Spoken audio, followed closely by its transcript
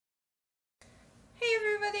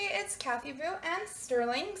everybody, it's Kathy Boo and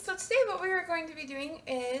Sterling. So today what we are going to be doing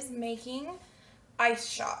is making ice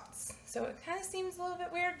shots. So it kind of seems a little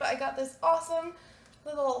bit weird, but I got this awesome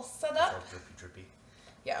little setup. It's all drippy.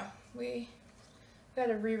 Yeah, we got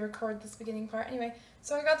to re-record this beginning part. Anyway,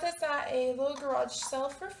 so I got this at a little garage sale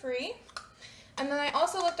for free. And then I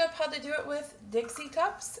also looked up how to do it with Dixie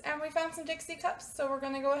cups, and we found some Dixie cups, so we're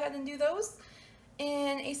going to go ahead and do those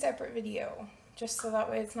in a separate video, just so that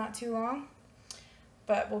way it's not too long.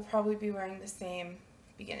 But we'll probably be wearing the same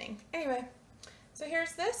beginning. Anyway, so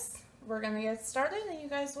here's this. We're going to get started and you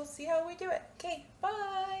guys will see how we do it. Okay,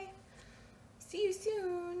 bye. See you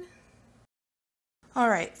soon.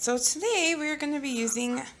 Alright, so today we're going to be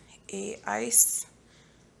using a ice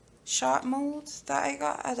shot mold that I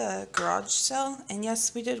got at a garage sale. And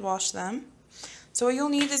yes, we did wash them. So what you'll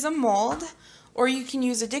need is a mold, or you can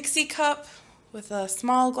use a Dixie cup with a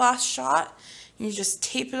small glass shot. And you just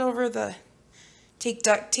tape it over take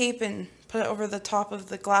duct tape and put it over the top of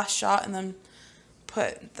the glass shot, and then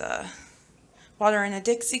put the water in a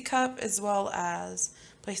Dixie cup, as well as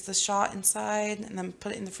place the shot inside and then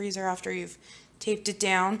put it in the freezer after you've taped it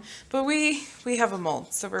down. But we have a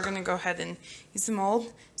mold, so we're going to go ahead and use the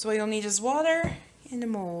mold. So what you'll need is water and a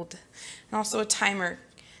mold, and also a timer.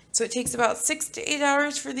 So it takes about 6 to 8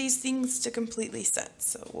 hours for these things to completely set.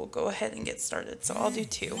 So we'll go ahead and get started. So I'll do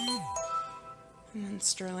 2, and then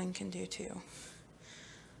Sterling can do 2.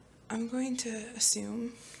 I'm going to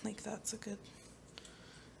assume like that's a good,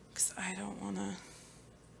 because I don't want to,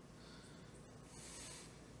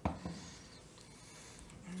 I'm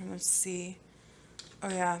going to see. Oh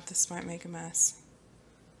yeah, this might make a mess.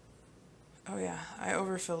 Oh yeah, I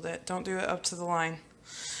overfilled it. Don't do it up to the line.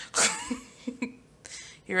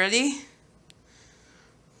 You ready?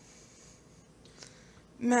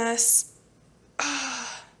 Mess.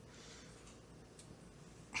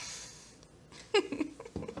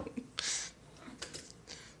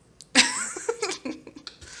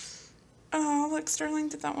 Oh, look, Sterling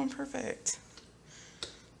did that one perfect.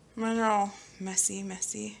 Mine are all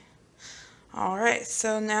messy. Alright,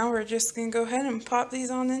 so now we're just going to go ahead and pop these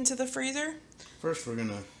on into the freezer. First we're going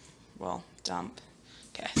to... Well, dump.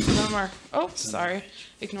 Okay, so then we're... Oh, sorry.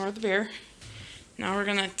 Ignore the beer. Now we're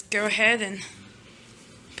going to go ahead and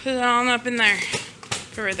put it on up in there.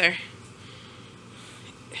 Over there.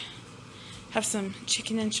 Have some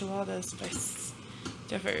chicken enchiladas by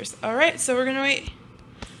Steffers. Alright, so we're going to wait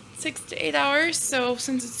 6 to 8 hours. So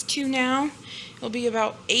since it's 2 now, it'll be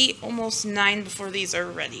about 8, almost 9 before these are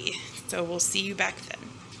ready. So we'll see you back then.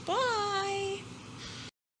 Bye!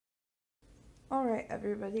 Alright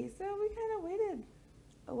everybody, so we kind of waited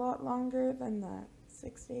a lot longer than that.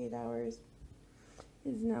 6 to 8 hours. It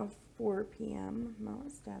is now 4 p.m.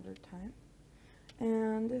 Mountain Standard Time.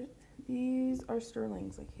 And these are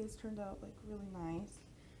Sterling's. Like, his turned out like really nice.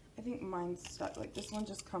 I think mine's stuck. Like, this one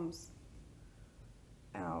just comes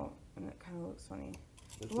out and it kind of looks funny.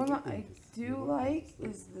 The one that I do like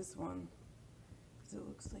is this one, because it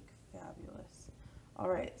looks like fabulous.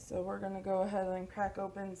 Alright, so we're going to go ahead and crack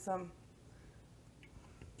open some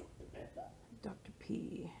Dr.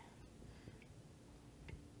 P.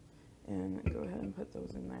 And go ahead and put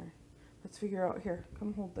those in there. Let's figure out, here,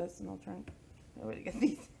 come hold this and I'll try and find a way to get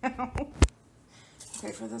these out.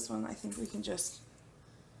 Okay, for this one, I think we can just...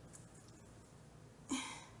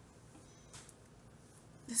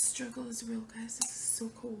 This struggle is real, guys. This is so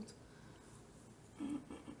cold.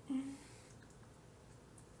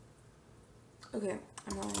 Okay,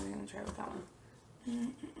 I'm not even going to try with that one.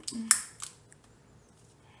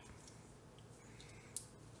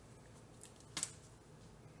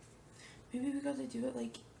 Maybe we got to do it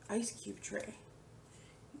like ice cube tray.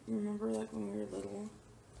 You remember like when we were little?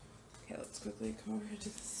 Okay, let's quickly come over here to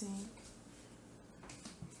the sink.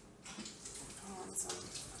 Hold on some.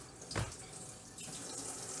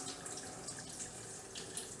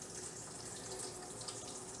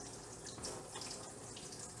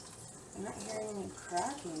 I'm not hearing any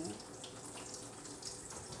cracking.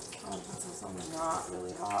 I'll put this on not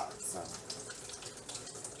really hot, so.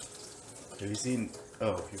 Have you seen...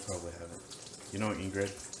 Oh, you probably haven't. You know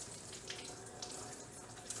Ingrid?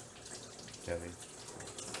 Kathy.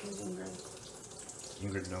 Who's Ingrid?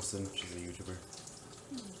 Ingrid Nelson. She's a YouTuber.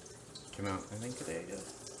 Came out, I think, today, I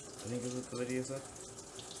guess. I think is what the video said.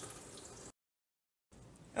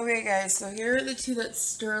 Okay, guys, so here are the 2 that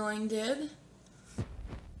Sterling did.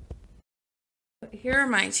 Here are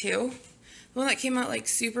my 2. The one that came out like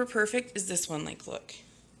super perfect is this one. Like, look.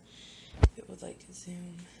 It would like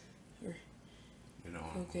zoom or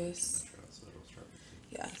focus.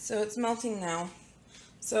 Yeah, so it's melting now.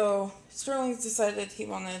 So Sterling's decided he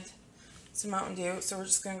wanted some Mountain Dew, so we're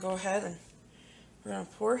just going to go ahead and We're gonna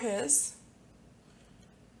pour his.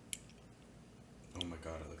 Oh my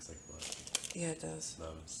god, it looks like blood. Yeah, it does.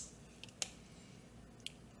 Loves.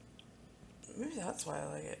 Maybe that's why I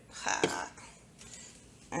like it. Ha!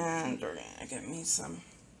 And we're gonna get me some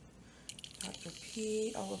Dr.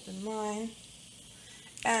 P all up in mine.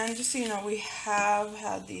 And just so you know, we have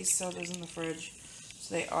had these sodas in the fridge,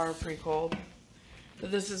 so they are pretty cold.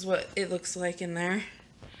 But this is what it looks like in there.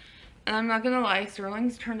 And I'm not gonna lie,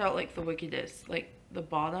 Sterling's turned out like the wickedest. Like, the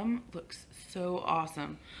bottom looks so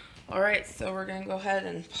awesome. Alright, so we're gonna go ahead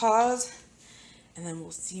and pause, and then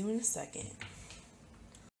we'll see you in a second.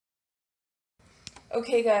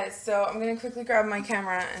 Okay guys, so I'm gonna quickly grab my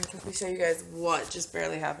camera and quickly show you guys what just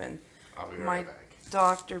barely happened. I'll be My right back.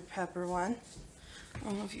 Dr. Pepper one. I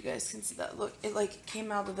don't know if you guys can see that. Look, it like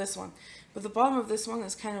came out of this one. But the bottom of this one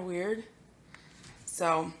is kind of weird.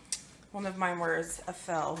 So, one of my words, I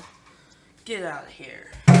fell. Get out of here.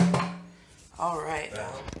 Alright.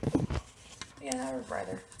 Yeah, now we're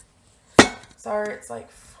brighter. Sorry, it's like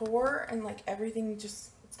 4 and like everything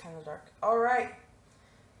just, it's kind of dark. Alright.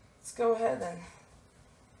 Let's go ahead and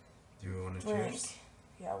Do you want to drink. cheers?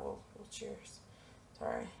 Yeah, we'll cheers.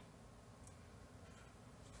 Sorry.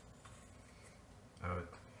 I would.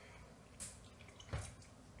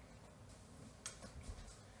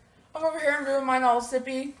 I'm over here, I'm doing mine all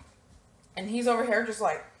sippy. And he's over here just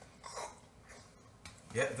like,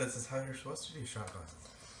 Yeah, this is how you're supposed to do shot glasses.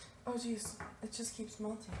 oh jeez, it just keeps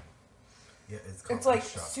melting. Yeah, it's called It's like a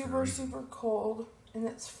shot for a super, reason. super cold, and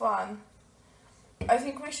it's fun. I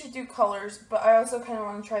think we should do colors, but I also kind of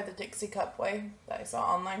want to try the Dixie Cup way that I saw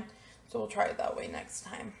online. So we'll try it that way next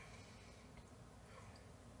time.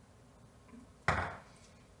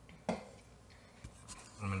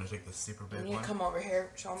 I'm gonna take the super big And you one. come over here,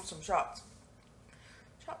 show them some shots.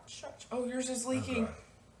 Shots, shots. Oh, yours is leaking. God.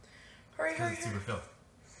 Hurry, hurry, It's hurry. super filled.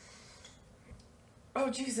 Oh,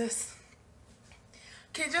 Jesus.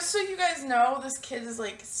 Okay, just so you guys know, this kid is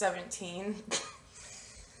like 17.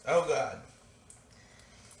 Oh god.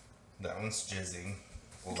 That one's jizzing.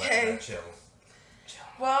 We'll Okay. let that chill.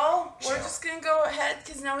 Well, we're Chill. just gonna go ahead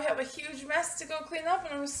because now we have a huge mess to go clean up,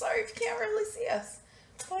 and I'm sorry if you can't really see us.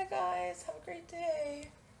 Bye, guys. Have a great day.